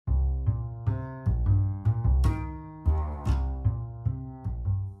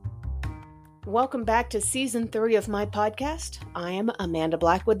Welcome back to Season 3 of my podcast. I am Amanda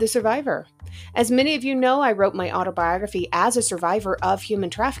Blackwood, the survivor. As many of you know, I wrote my autobiography as a survivor of human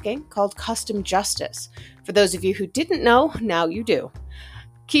trafficking called Custom Justice. For those of you who didn't know, now you do.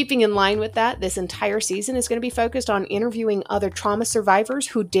 Keeping in line with that, this entire season is going to be focused on interviewing other trauma survivors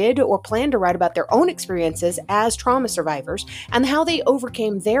who did or plan to write about their own experiences as trauma survivors and how they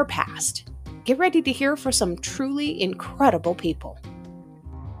overcame their past. Get ready to hear from some truly incredible people.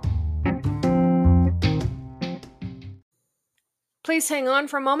 Please hang on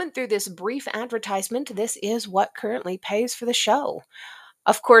for a moment through this brief advertisement. This is what currently pays for the show.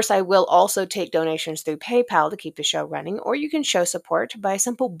 Of course, I will also take donations through PayPal to keep the show running, or you can show support by a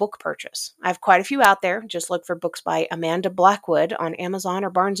simple book purchase. I have quite a few out there. Just look for books by Amanda Blackwood on Amazon or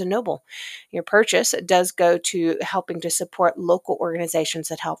Barnes & Noble. Your purchase does go to helping to support local organizations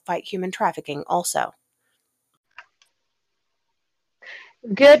that help fight human trafficking also.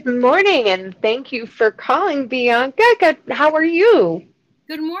 Good morning, and thank you for calling, Bianca. How are you?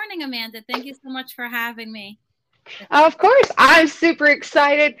 Good morning, Amanda. Thank you so much for having me. Of course, I'm super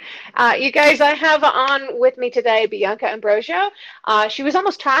excited. You guys, I have on with me today Bianca Ambrosio. She was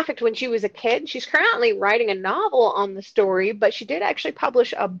almost trafficked when she was a kid. She's currently writing a novel on the story, but she did actually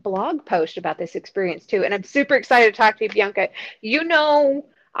publish a blog post about this experience too. And I'm super excited to talk to you, Bianca.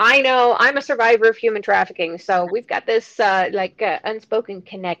 I know I'm a survivor of human trafficking, so we've got this unspoken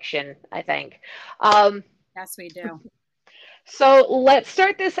connection, I think. Yes, we do. So let's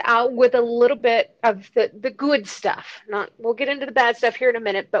start this out with a little bit of the good stuff. We'll get into the bad stuff here in a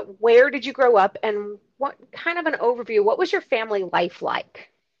minute, but where did you grow up and what kind of an overview? What was your family life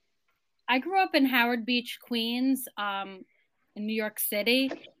like? I grew up in Howard Beach, Queens, in New York City.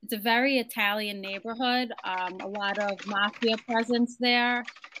 It's a very Italian neighborhood, a lot of mafia presence there.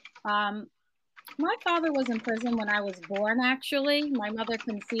 My father was in prison when I was born, actually. My mother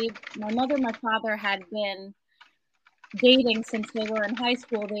and my father had been dating since they were in high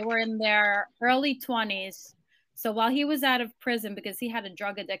school. They were in their early 20s. So while he was out of prison, because he had a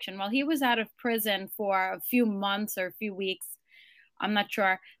drug addiction, while he was out of prison for a few months or a few weeks, I'm not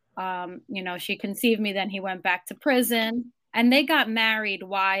sure, she conceived me, then he went back to prison. And they got married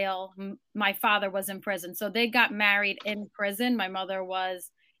while my father was in prison. So they got married in prison. My mother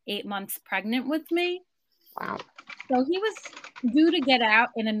was 8 months pregnant with me. Wow. So he was due to get out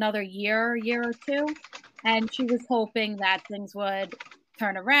in another year or two. And she was hoping that things would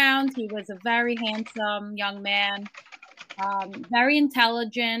turn around. He was a very handsome young man, very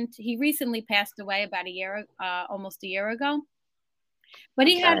intelligent. He recently passed away about almost a year ago. But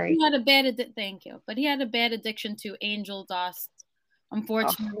he had a bad addiction to angel dust,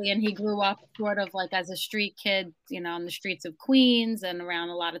 unfortunately. And he grew up sort of like as a street kid, in the streets of Queens and around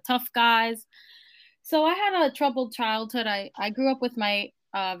a lot of tough guys. So I had a troubled childhood. I grew up with my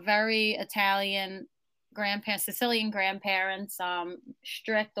very Italian Sicilian grandparents,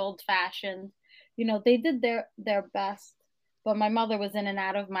 strict, old-fashioned. They did their best, but my mother was in and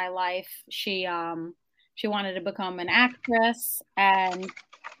out of my life. She wanted to become an actress, and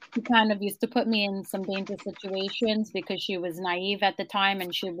she kind of used to put me in some dangerous situations because she was naive at the time,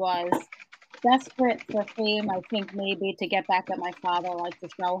 and she was desperate for fame, I think, maybe to get back at my father, like to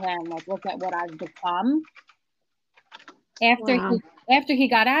show him, like, look at what I've become. After he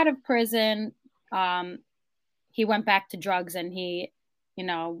got out of prison, he went back to drugs, and he,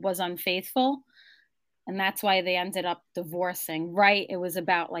 was unfaithful. And that's why they ended up divorcing. Right. It was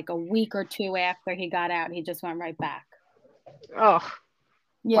about like a week or two after he got out. He just went right back. Oh,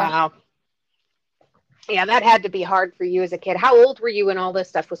 yeah. Wow. Yeah, that had to be hard for you as a kid. How old were you when all this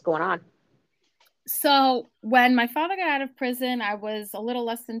stuff was going on? So when my father got out of prison, I was a little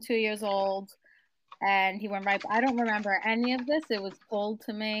less than 2 years old, and he went right. I don't remember any of this. It was told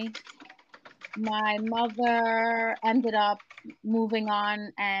to me. My mother ended up moving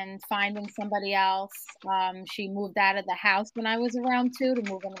on and finding somebody else. She moved out of the house when I was around 2 to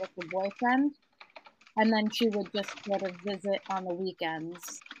move in with her boyfriend. And then she would just sort of visit on the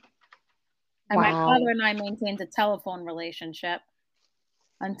weekends. And my father and I maintained a telephone relationship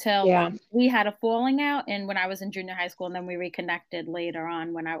until we had a falling out and when I was in junior high school, and then we reconnected later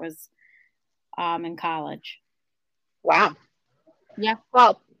on when I was in college. Wow. Yeah.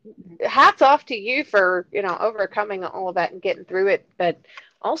 Well, hats off to you for, overcoming all of that and getting through it, but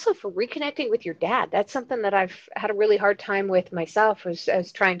also for reconnecting with your dad. That's something that I've had a really hard time with myself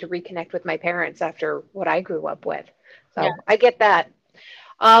as trying to reconnect with my parents after what I grew up with. So yeah. I get that.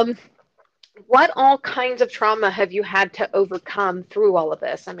 What all kinds of trauma have you had to overcome through all of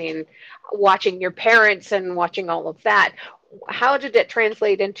this? I mean, watching your parents and watching all of that, how did it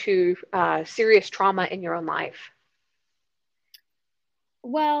translate into serious trauma in your own life?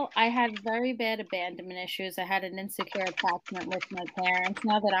 Well, I had very bad abandonment issues. I had an insecure attachment with my parents.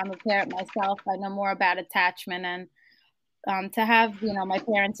 Now that I'm a parent myself, I know more about attachment, and to have, my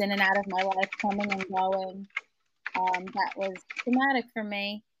parents in and out of my life, coming and going, that was traumatic for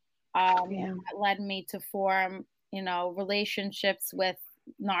me. Yeah. That led me to form, relationships with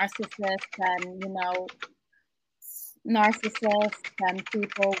narcissists and,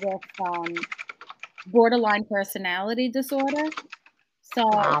 people with borderline personality disorder. So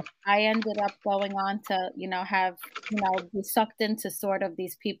Wow. I ended up going on to, have, be sucked into sort of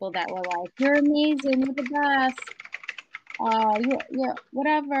these people that were like, "You're amazing, you're the best, you're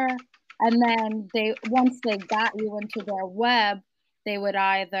whatever." And then once they got you into their web, they would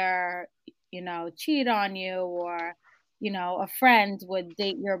either, cheat on you, or, a friend would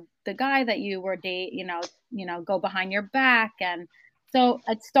date the guy that you were go behind your back. And so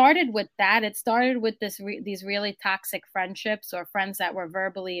it started with that. It started with these really toxic friendships, or friends that were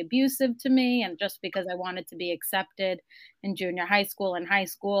verbally abusive to me. And just because I wanted to be accepted in junior high school and high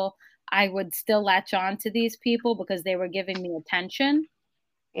school, I would still latch on to these people because they were giving me attention.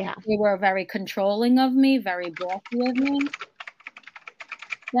 Yeah. They were very controlling of me, very bossy of me.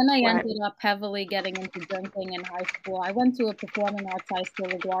 Then I Right. ended up heavily getting into drinking in high school. I went to a performing arts high school,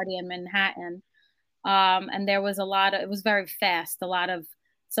 LaGuardia in Manhattan. And there was it was very fast.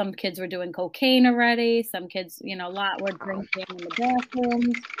 Some kids were doing cocaine already. Some kids, a lot were drinking in the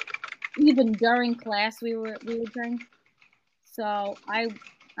bathrooms. Even during class, we would drink. So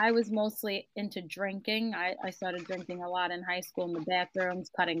I was mostly into drinking. I started drinking a lot in high school in the bathrooms,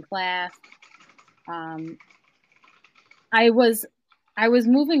 cutting class. Um, I was I was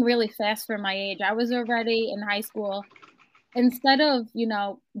moving really fast for my age. I was already in high school. Instead of,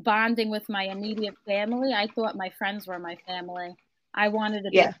 bonding with my immediate family, I thought my friends were my family. I wanted to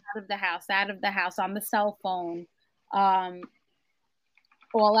be Yeah. out of the house on the cell phone, um,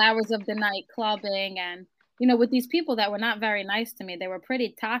 all hours of the night clubbing, and, with these people that were not very nice to me. They were pretty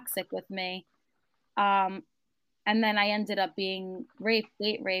toxic with me. Um, and then I ended up being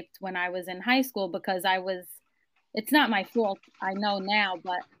date raped when I was in high school because it's not my fault. I know now,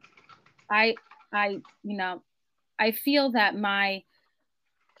 but I, I feel that my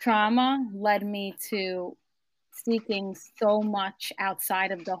trauma led me to seeking so much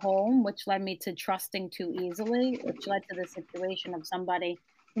outside of the home, which led me to trusting too easily, which led to the situation of somebody,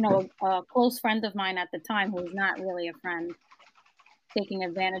 a close friend of mine at the time, who was not really a friend, taking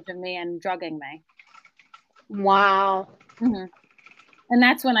advantage of me and drugging me. Wow. Hmm. And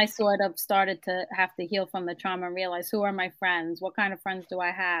that's when I sort of started to have to heal from the trauma and realize, who are my friends? What kind of friends do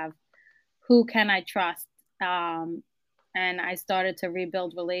I have? Who can I trust? Um, and I started to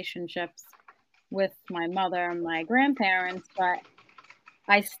rebuild relationships with my mother and my grandparents, but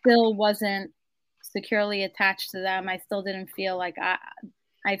I still wasn't securely attached to them. I still didn't feel like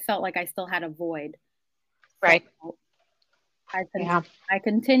I felt like I still had a void. So Right. I con- Yeah. I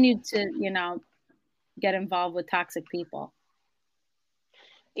continued to, get involved with toxic people.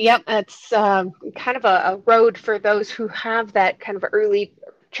 Yep. It's kind of a road for those who have that kind of early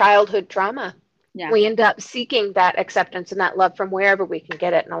childhood trauma. Yeah. We end up seeking that acceptance and that love from wherever we can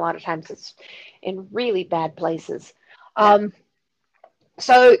get it. And a lot of times it's in really bad places. Yeah. Um,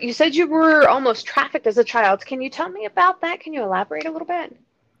 so you said you were almost trafficked as a child. Can you tell me about that? Can you elaborate a little bit?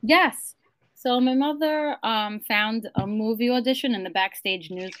 Yes. So my mother found a movie audition in the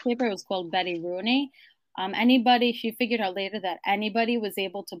Backstage newspaper. It was called Betty Rooney. She figured out later that anybody was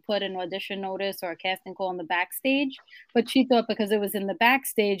able to put an audition notice or a casting call in the Backstage, but she thought because it was in the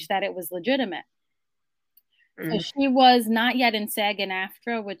Backstage that it was legitimate. So Mm. she was not yet in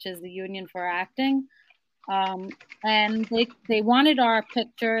SAG-AFTRA, which is the union for acting. And they wanted our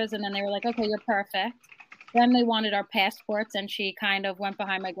pictures, and then they were like, "Okay, you're perfect." Then they wanted our passports, and she kind of went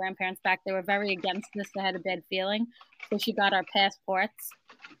behind my grandparents' back. They were very against this. They had a bad feeling, so she got our passports.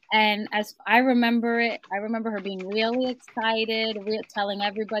 And as I remember it, I remember her being really excited, telling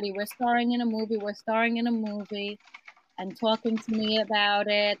everybody, "We're starring in a movie. We're starring in a movie," and talking to me about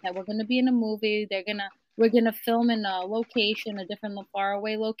it. That we're going to be in a movie. We're gonna film in a location, a different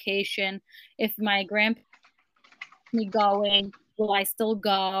faraway location. If my grandpa me going, will I still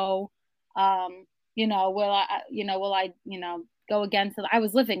go? Will I, go against it? I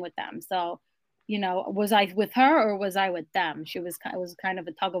was living with them. So, was I with her or was I with them? It was kind of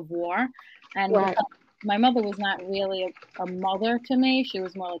a tug of war. And Right. because my mother was not really a mother to me, she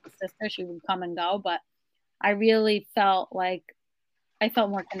was more like a sister. She would come and go, but I really felt like I felt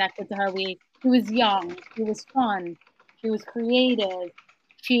more connected to her. She was young, she was fun, she was creative.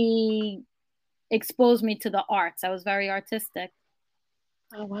 She exposed me to the arts. I was very artistic.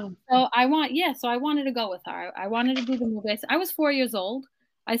 Oh, wow. So so I wanted to go with her. I wanted to do the movie. I was 4 years old.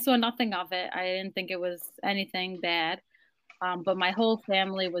 I saw nothing of it. I didn't think it was anything bad. But my whole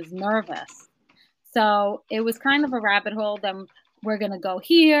family was nervous. So it was kind of a rabbit hole. Then we're going to go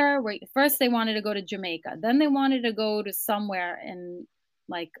here. First, they wanted to go to Jamaica. Then they wanted to go to somewhere in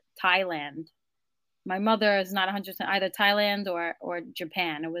like Thailand. My mother is not 100% either Thailand or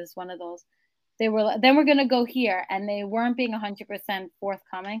Japan. It was one of those. Then we're going to go here. And they weren't being 100%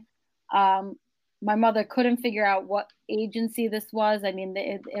 forthcoming. My mother couldn't figure out what agency this was. I mean,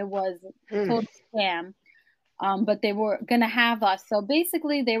 it was a total scam. But they were going to have us. So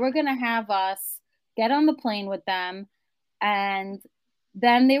basically, they were going to have us get on the plane with them. And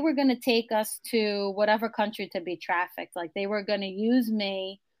then they were going to take us to whatever country to be trafficked. Like they were going to use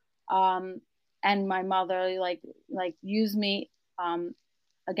me and my mother, like use me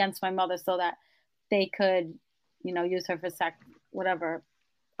against my mother so that they could, use her for sex, whatever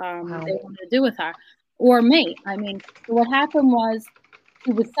Wow. they wanted to do with her or me. I mean, what happened was,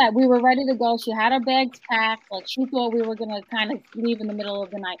 she was set. We were ready to go. She had her bags packed. Like she thought we were going to kind of leave in the middle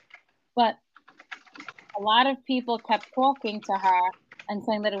of the night. But a lot of people kept talking to her and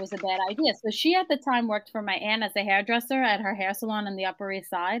saying that it was a bad idea. So she at the time worked for my aunt as a hairdresser at her hair salon on the Upper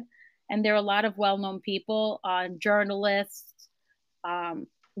East Side. And there were a lot of well-known people, journalists,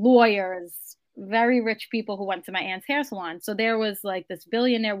 lawyers, very rich people who went to my aunt's hair salon. So there was like this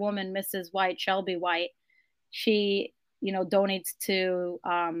billionaire woman, Mrs. White, Shelby White. She donates to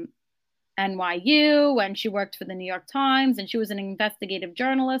NYU, and she worked for the New York Times, and she was an investigative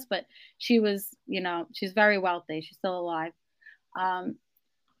journalist, but she was, she's very wealthy. She's still alive.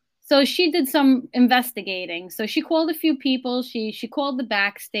 So she did some investigating. So she called a few people. She called the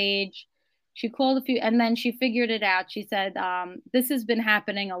backstage. She called a few, and then she figured it out. She said, this has been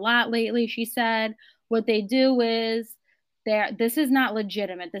happening a lot lately. She said, what they do is, this is not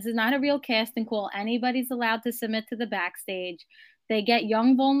legitimate. This is not a real casting call. Anybody's allowed to submit to the backstage. They get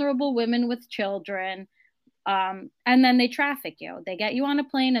young, vulnerable women with children, and then they traffic you. They get you on a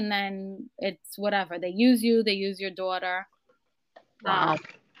plane, and then it's whatever. They use you. They use your daughter. Wow.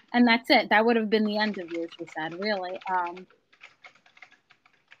 And that's it. That would have been the end of you, she said, really.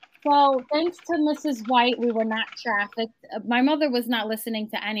 So thanks to Mrs. White, we were not trafficked. My mother was not listening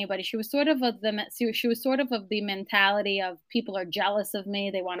to anybody. She was sort of of the mentality of people are jealous of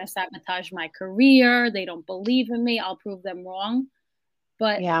me. They want to sabotage my career. They don't believe in me. I'll prove them wrong.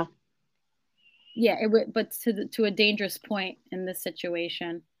 But but to a dangerous point in this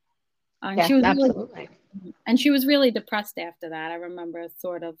situation. Yeah, she was absolutely. And she was really depressed after that. I remember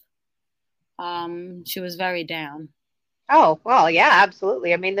sort of. She was very down. Oh, well, yeah,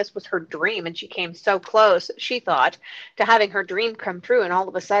 absolutely. I mean, this was her dream, and she came so close, she thought, to having her dream come true, and all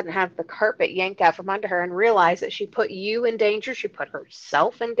of a sudden have the carpet yanked out from under her and realize that she put you in danger, she put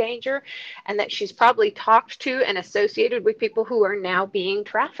herself in danger, and that she's probably talked to and associated with people who are now being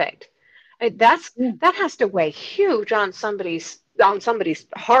trafficked. That has to weigh huge on somebody's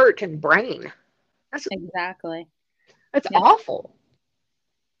heart and brain. Exactly. It's awful.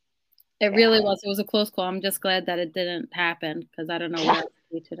 It really was. It was a close call. I'm just glad that it didn't happen because I don't know where I'd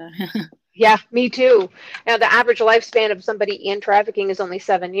be today. Yeah, me too. Now, the average lifespan of somebody in trafficking is only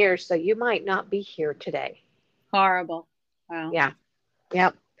 7 years, so you might not be here today. Horrible. Wow. Yeah.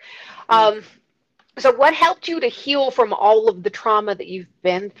 Yep. So what helped you to heal from all of the trauma that you've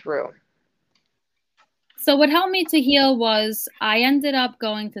been through? So what helped me to heal was I ended up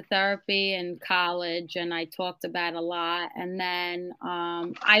going to therapy in college, and I talked about it a lot. And then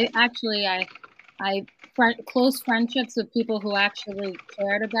I close friendships with people who actually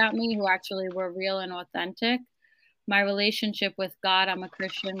cared about me, who actually were real and authentic. My relationship with God, I'm a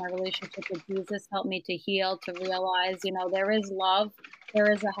Christian, my relationship with Jesus helped me to heal, to realize, there is love.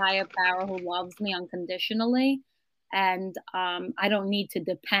 There is a higher power who loves me unconditionally. And I don't need to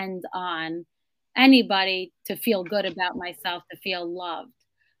depend on anybody to feel good about myself, to feel loved.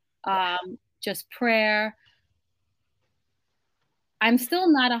 Just prayer. I'm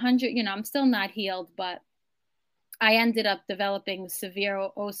still not 100, I'm still not healed, but I ended up developing severe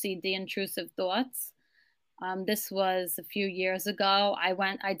OCD, intrusive thoughts. This was a few years ago.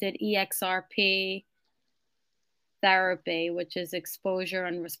 I did EXRP therapy, which is exposure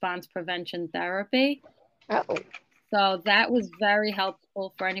and response prevention therapy. Uh-oh. So that was very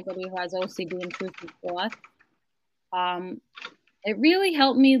helpful for anybody who has OCD, intrusive thoughts. It really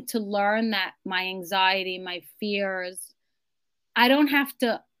helped me to learn that my anxiety, my fears, I don't have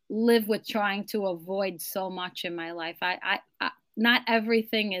to live with trying to avoid so much in my life. I not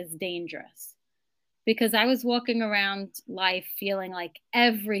everything is dangerous, because I was walking around life feeling like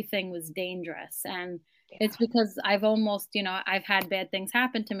everything was dangerous, and It's because I've almost, I've had bad things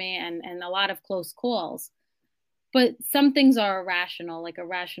happen to me and a lot of close calls. But some things are irrational, like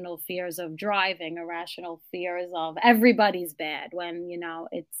irrational fears of driving, irrational fears of everybody's bad when,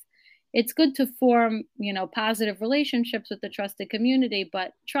 it's good to form, positive relationships with the trusted community,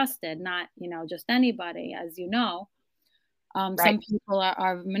 but trusted, not, just anybody, as you know. Some Right. people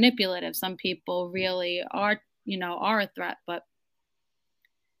are manipulative. Some people really are a threat, but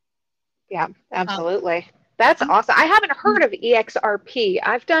Yeah, um, absolutely. That's awesome. I haven't heard of EXRP.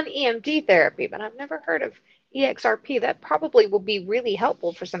 I've done EMD therapy, but I've never heard of EXRP. That probably will be really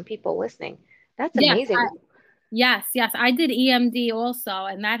helpful for some people listening. That's yes, amazing. yes, I did EMD also,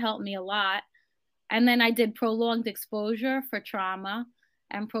 and that helped me a lot. And then I did prolonged exposure for trauma.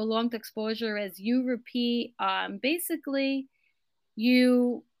 And prolonged exposure is you repeat, basically,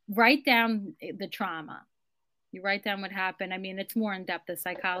 you write down the trauma. You write down what happened. I mean, it's more in depth. The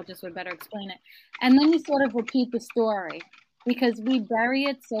psychologist would better explain it. And then you sort of repeat the story because we bury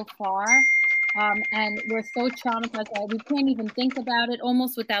it so far. And we're so traumatized that we can't even think about it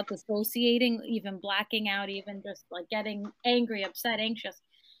almost without dissociating, even blacking out, even just like getting angry, upset, anxious.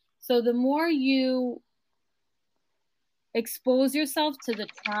 So the more you expose yourself to the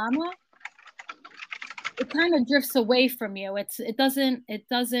trauma, it kind of drifts away from you. It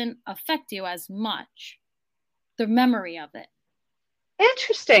doesn't affect you as much, the memory of it.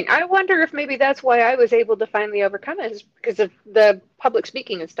 Interesting. I wonder if maybe that's why I was able to finally overcome it, is because of the public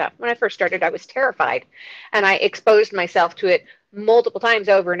speaking and stuff. When I first started, I was terrified, and I exposed myself to it multiple times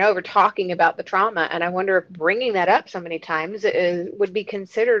over and over, talking about the trauma. And I wonder if bringing that up so many times would be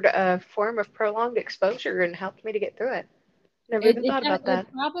considered a form of prolonged exposure and helped me to get through it. Never It even it thought about it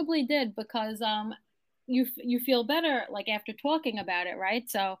that. probably did because you feel better like after talking about it, right?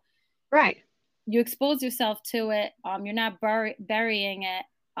 So Right. you expose yourself to it. You're not burying it,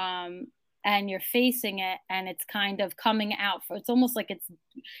 and you're facing it, and it's kind of coming out. It's almost like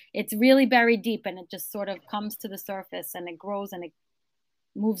it's really buried deep, and it just sort of comes to the surface, and it grows, and it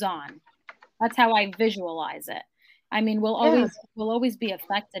moves on. That's how I visualize it. I mean, Yeah. we'll always be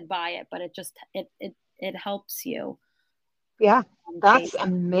affected by it, but it helps you Yeah. face. That's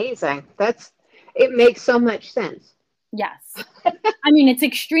amazing. It makes so much sense. Yes. I mean, it's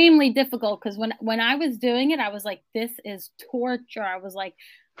extremely difficult because when I was doing it, I was like, this is torture. I was like,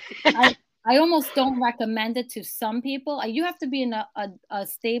 I I almost don't recommend it to some people. You have to be in a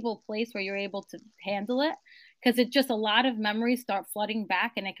stable place where you're able to handle it because it just a lot of memories start flooding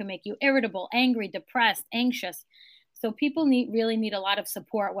back and it can make you irritable, angry, depressed, anxious. So people really need a lot of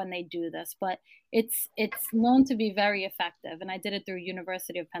support when they do this, but it's known to be very effective. And I did it through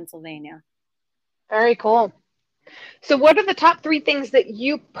University of Pennsylvania. Very cool. So, what are the top three things that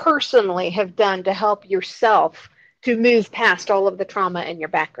you personally have done to help yourself to move past all of the trauma in your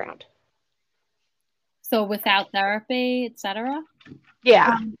background? So without therapy, etc.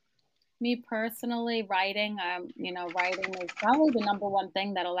 Yeah. Me personally, writing, writing is probably the number one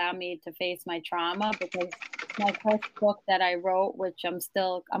thing that allowed me to face my trauma because my first book that I wrote, which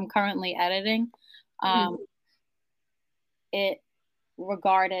I'm currently editing, um, Mhm. it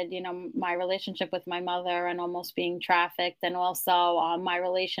regarded, my relationship with my mother and almost being trafficked, and also my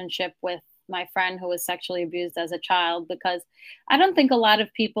relationship with my friend who was sexually abused as a child. Because I don't think a lot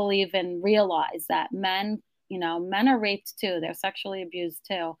of people even realize that men are raped too. They're sexually abused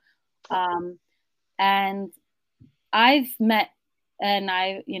too. Um, and I've met and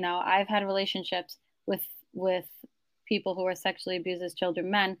I've had relationships with people who are sexually abused as children,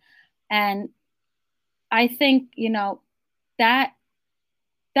 men. And I think, that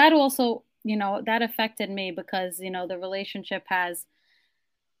that also, that affected me because, the relationship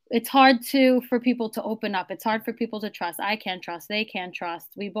it's hard for people to open up. It's hard for people to trust. I can't trust. They can't trust.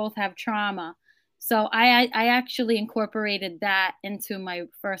 We both have trauma. So I actually incorporated that into my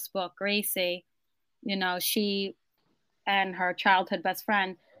first book, Gracie. She and her childhood best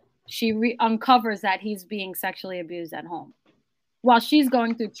friend, she uncovers that he's being sexually abused at home while she's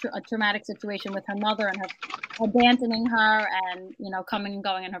going through a traumatic situation with her mother and her abandoning her and, coming and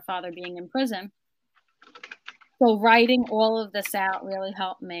going and her father being in prison. So writing all of this out really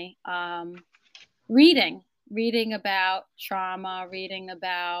helped me. Reading about trauma, reading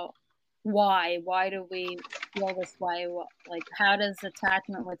about why do we feel this way? Like, how does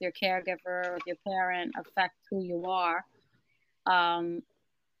attachment with your caregiver, with your parent affect who you are? Um,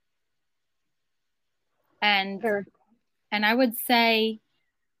 and Sure. and I would say,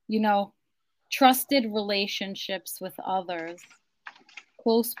 you know, trusted relationships with others,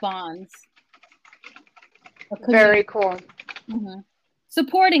 close bonds, a Very community, cool. mhm.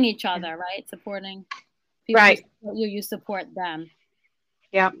 Supporting each other, right? Supporting people who Right. support you, you support them.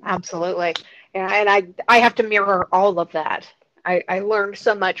 Yeah, absolutely. And I have to mirror all of that. I learned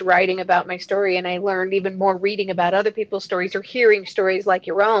so much writing about my story, and I learned even more reading about other people's stories or hearing stories like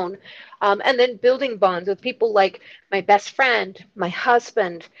your own, and then building bonds with people like my best friend, my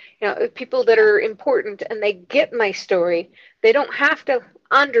husband, people that are important, and they get my story. They don't have to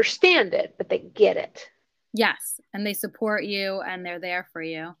understand it, but they get it. Yes, and they support you and they're there for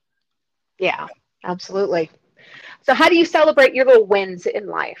you. Yeah, absolutely. So how do you celebrate your little wins in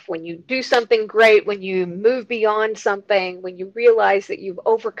life? When you do something great, when you move beyond something, when you realize that you've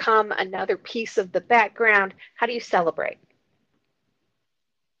overcome another piece of the background, how do you celebrate?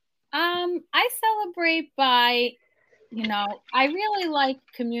 I celebrate by, I really like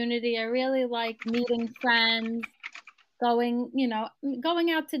community. I really like meeting friends, going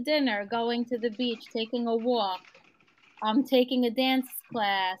out to dinner, going to the beach, taking a walk, taking a dance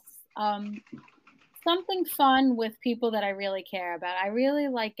class, something fun with people that I really care about. I really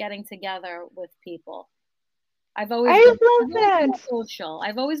like getting together with people. I've always I been, love I've always been that. social.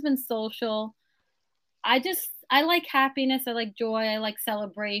 I've always been social. I like happiness. I like joy. I like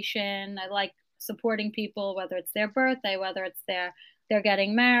celebration. I like supporting people, whether it's their birthday, whether it's they're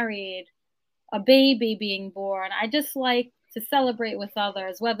getting married, a baby being born. I just like to celebrate with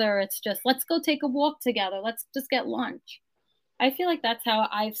others, whether it's just let's go take a walk together, let's just get lunch. I feel like that's how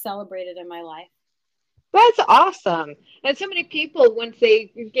I've celebrated in my life. That's awesome. And so many people, once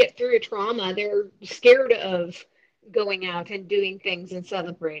they get through a trauma, they're scared of going out and doing things and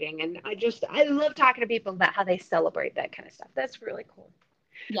celebrating. And I love talking to people about how they celebrate that kind of stuff. That's really cool.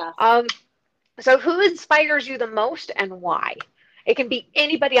 Yes. Um, so who inspires you the most and why? It can be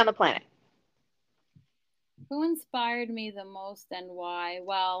anybody on the planet. Who inspired me the most and why?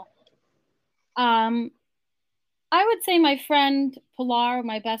 Well, um, I would say my friend Pilar,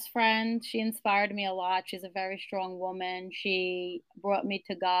 my best friend, she inspired me a lot. She's a very strong woman. She brought me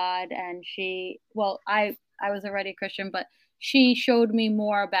to God and I was already a Christian, but she showed me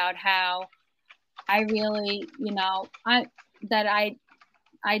more about how I really, that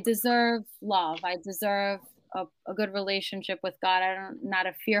I deserve love. I deserve a good relationship with God. I'm not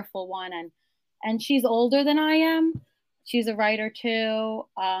a fearful one, and she's older than I am. She's a writer too,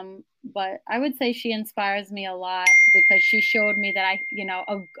 but I would say she inspires me a lot because she showed me that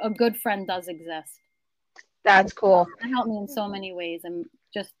a good friend does exist. That's cool. That helped me in so many ways, and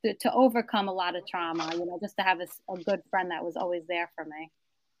just to overcome a lot of trauma. Just to have a good friend that was always there for me.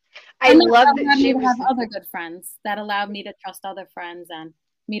 I And that love that allowed me she to was, have other good friends. That allowed me to trust other friends and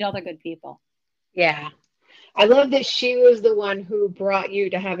meet other good people. yeah. I love that she was the one who brought you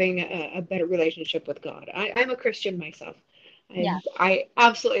to having a better relationship with God. I'm a Christian myself, Yeah. and I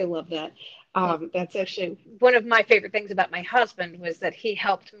absolutely love that. Yeah. That's actually one of my favorite things about my husband was that he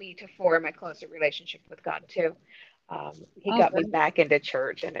helped me to form a closer relationship with God too. He Oh, got me good. back into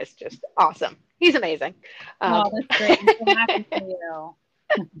church, and it's just awesome. He's amazing. Um, Oh, that's great. I'm so happy for you.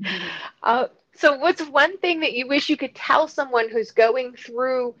 uh, so, what's one thing that you wish you could tell someone who's going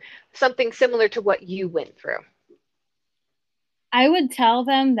through something similar to what you went through? I would tell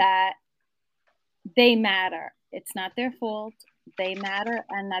them that they matter. It's not their fault. They matter,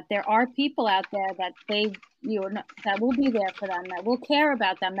 and that there are people out there that that will be there for them, that will care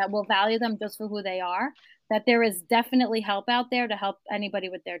about them, that will value them just for who they are. That there is definitely help out there to help anybody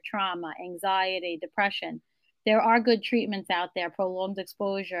with their trauma, anxiety, depression. There are good treatments out there, prolonged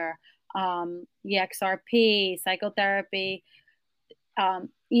exposure, EXRP, psychotherapy,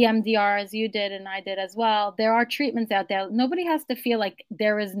 EMDR, as you did and I did as well. There are treatments out there. Nobody has to feel like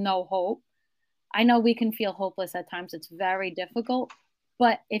there is no hope. I know we can feel hopeless at times. It's very difficult.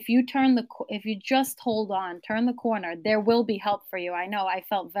 But if you just hold on, turn the corner, there will be help for you. I know I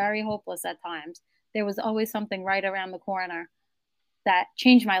felt very hopeless at times. There was always something right around the corner that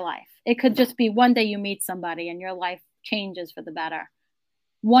changed my life. It could just be one day you meet somebody and your life changes for the better.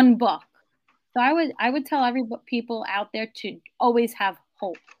 One book. So I would tell every people out there to always have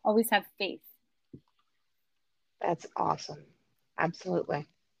hope, always have faith. That's awesome. Absolutely.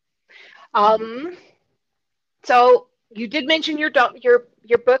 Um, so you did mention your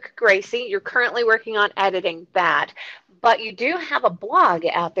book, Gracie. You're currently working on editing that, but you do have a blog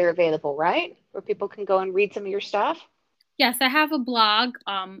out there available, right? Where people can go and read some of your stuff. Yes, I have a blog.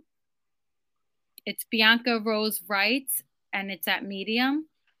 It's Bianca Rose Writes, and it's at Medium.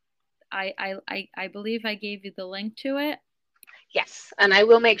 I believe I gave you the link to it. Yes, and I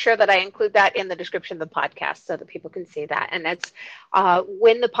will make sure that I include that in the description of the podcast so that people can see that. And that's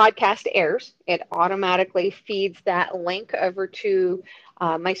when the podcast airs, it automatically feeds that link over to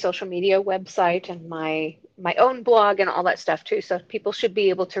my social media website and my own blog and all that stuff too. So people should be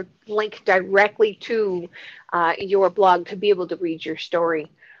able to link directly to your blog to be able to read your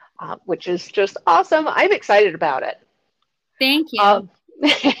story. which is just awesome. I'm excited about it. Thank you.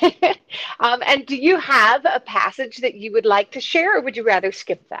 And do you have a passage that you would like to share, or would you rather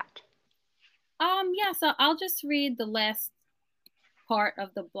skip that? Yeah, so I'll just read the last part of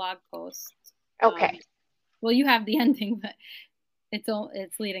the blog post. Okay. Well, you have the ending, but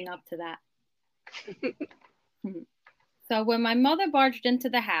it's leading up to that. So when my mother barged into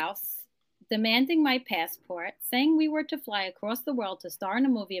the house, demanding my passport, saying we were to fly across the world to star in a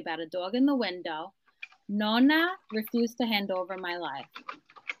movie about a dog in the window, Nona refused to hand over my life.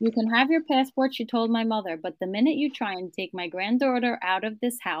 You can have your passport, she told my mother, but the minute you try and take my granddaughter out of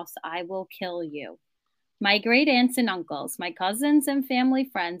this house, I will kill you. My great aunts and uncles, my cousins and family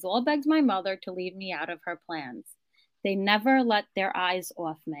friends all begged my mother to leave me out of her plans. They never let their eyes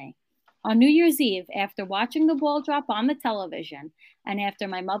off me. On New Year's Eve, after watching the ball drop on the television, and after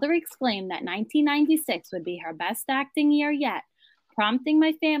my mother exclaimed that 1996 would be her best acting year yet, prompting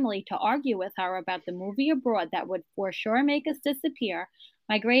my family to argue with her about the movie abroad that would for sure make us disappear,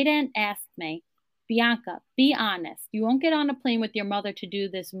 my great aunt asked me, Bianca, be honest. You won't get on a plane with your mother to do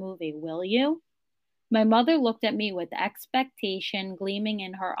this movie, will you? My mother looked at me with expectation gleaming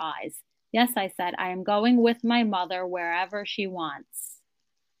in her eyes. Yes, I said, I am going with my mother wherever she wants.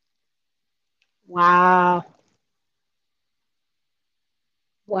 Wow.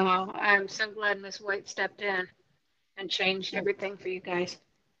 Wow. I'm so glad Miss White stepped in and changed everything for you guys.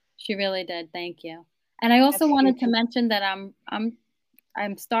 She really did. Thank you. And I also wanted to mention that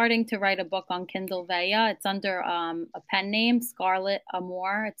I'm starting to write a book on Kindle Vella. It's under a pen name, Scarlet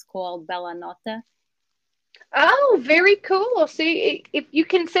Amour. It's called Bella Notte. Oh, very cool. See, if you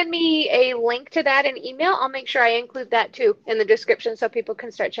can send me a link to that in email, I'll make sure I include that too in the description so people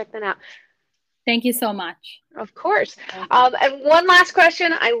can start checking that out. Thank you so much. Of course. And one last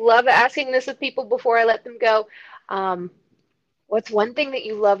question. I love asking this of people before I let them go. What's one thing that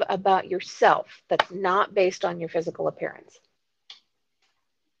you love about yourself that's not based on your physical appearance?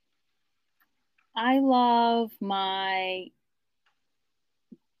 I love my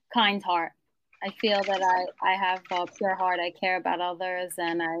kind heart. I feel that I have a pure heart. I care about others,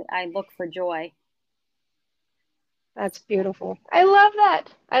 and I look for joy. That's beautiful. I love that.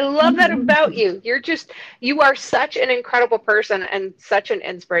 I love that about you. You are such an incredible person and such an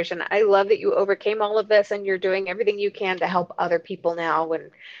inspiration. I love that you overcame all of this and you're doing everything you can to help other people now and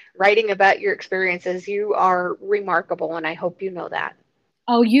writing about your experiences. You are remarkable, and I hope you know that.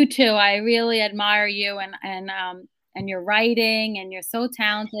 Oh, you too. I really admire you and your writing, and you're so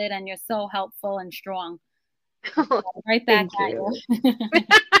talented and you're so helpful and strong. Right back at you.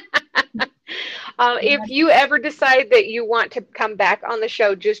 If you ever decide that you want to come back on the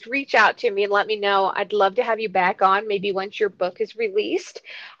show, just reach out to me and let me know. I'd love to have you back on, maybe once your book is released.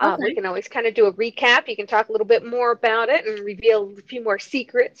 Okay. We can always kind of do a recap. You can talk a little bit more about it and reveal a few more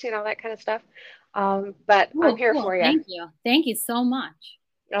secrets, that kind of stuff. But I'm here for you. Thank you. Thank you so much.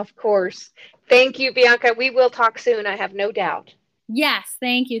 Of course. Thank you, Bianca. We will talk soon, I have no doubt. Yes,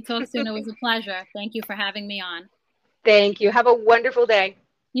 thank you. Talk soon. It was a pleasure. Thank you for having me on. Thank you. Have a wonderful day.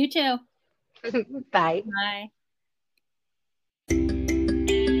 You too. Bye. Bye.